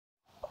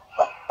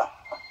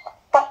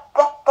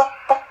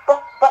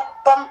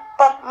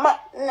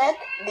permanent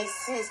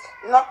deceased.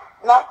 No,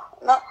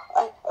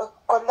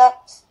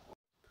 collapse.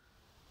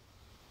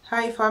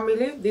 Hi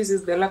family, this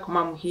is the Luck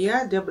Mom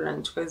here. Deborah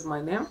Anita is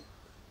my name.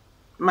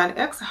 I'm an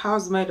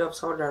ex-housemaid of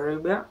Saudi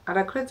Arabia, and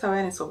I create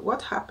awareness of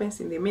what happens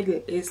in the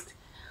Middle East.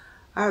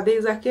 There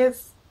is a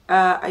case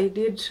I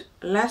did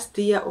last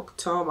year,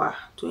 October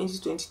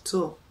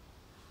 2022,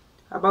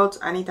 about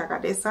Anita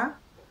Kadesa.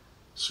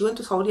 She went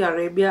to Saudi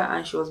Arabia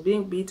and she was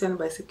being beaten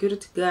by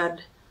security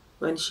guard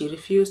when she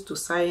refused to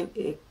sign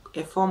a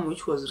form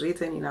which was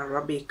written in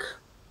Arabic.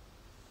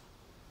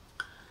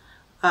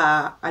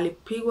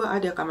 Alipigwa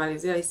hadi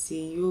akamalizia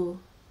ICU,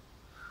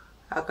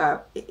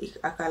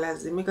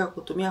 akalazimika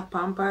kutumia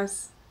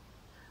pampers,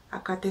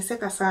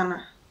 akateseka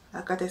sana,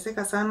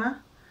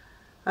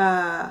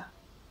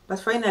 but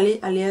finally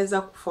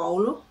aliweza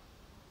kufaulu.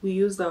 We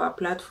used our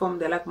platform,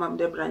 the Luck Mom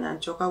Deborah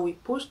Nyanchoka. We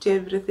pushed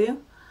everything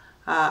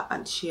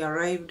and she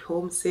arrived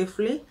home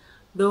safely,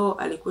 though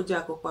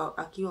alikuja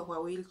akiwa kwa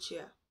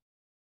wheelchair.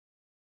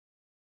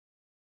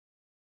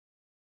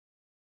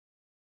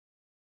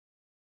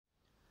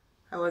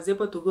 I was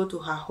able to go to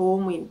her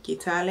home in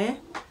Kitale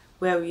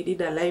where we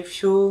did a live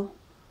show.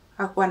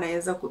 Hakuwa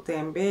anaweza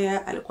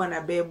kutembea, alikuwa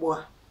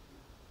anabebwa.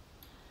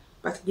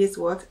 But guess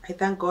what? I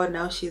thank God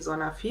now she's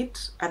on her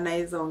feet.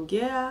 Anaweza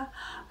ongea,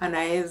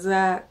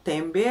 anaweza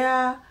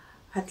tembea,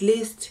 at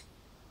least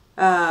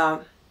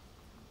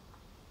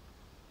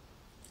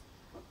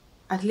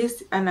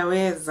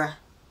anaweza.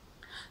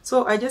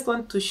 So I just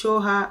want to show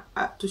her,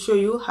 to show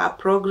you her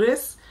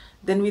progress.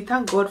 Then we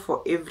thank God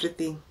for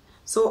everything.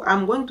 So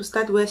I'm going to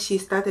start where she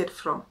started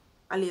from.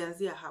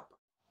 Alianzia hapa.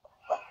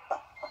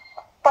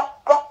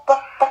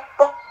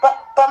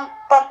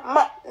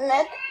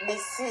 Permanent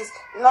deceased.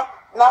 No,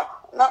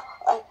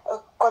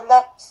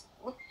 collapse.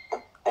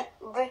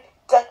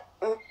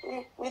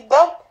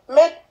 Without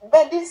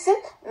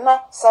medicine,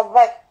 no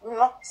survive.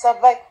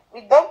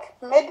 Without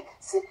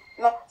medicine,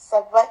 no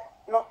survive.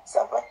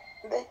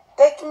 They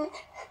take me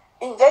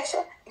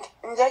injection,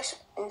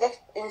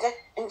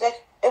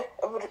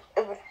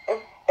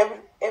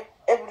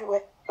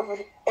 everywhere.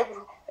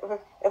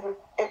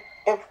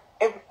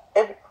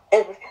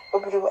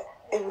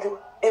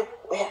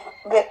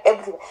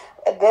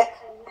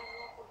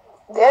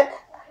 Then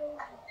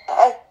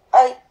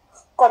I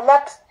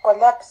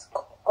collapse every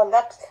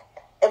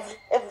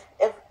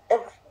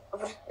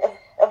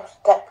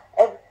time.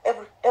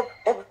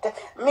 Every time.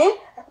 Me,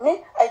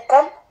 I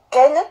come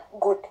Kenya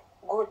good.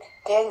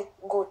 Kenya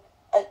good.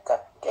 I come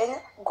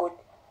Kenya good.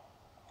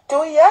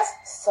 2 years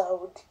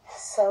Saudi.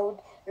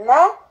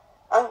 Now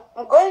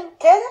I'm going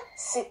Kenya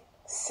sick.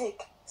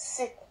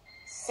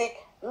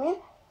 Me,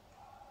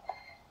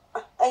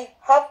 I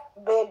have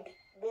baby.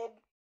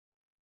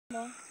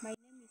 Hello, my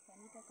name is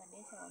Anita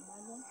Kadesa wa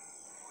Malwa.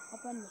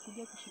 Hapa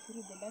nimekuja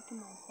kushukuru the Luck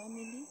Mom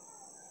family.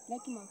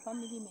 Luck Mom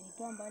family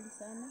imenitoa mbali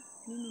sana.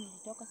 Mimi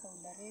nilitoka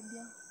Saudi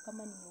Arabia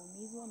kama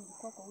nimeumizwa,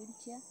 nilikuwa kwa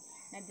wheelchair,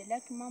 na the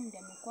Luck Mom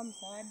ndiye amekuwa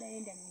msaada, yeye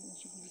ndiye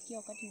amenishughulikia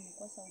wakati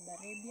nilikuwa Saudi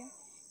Arabia.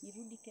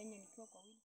 Nirudi Kenya nikiwa kwa wheelchair.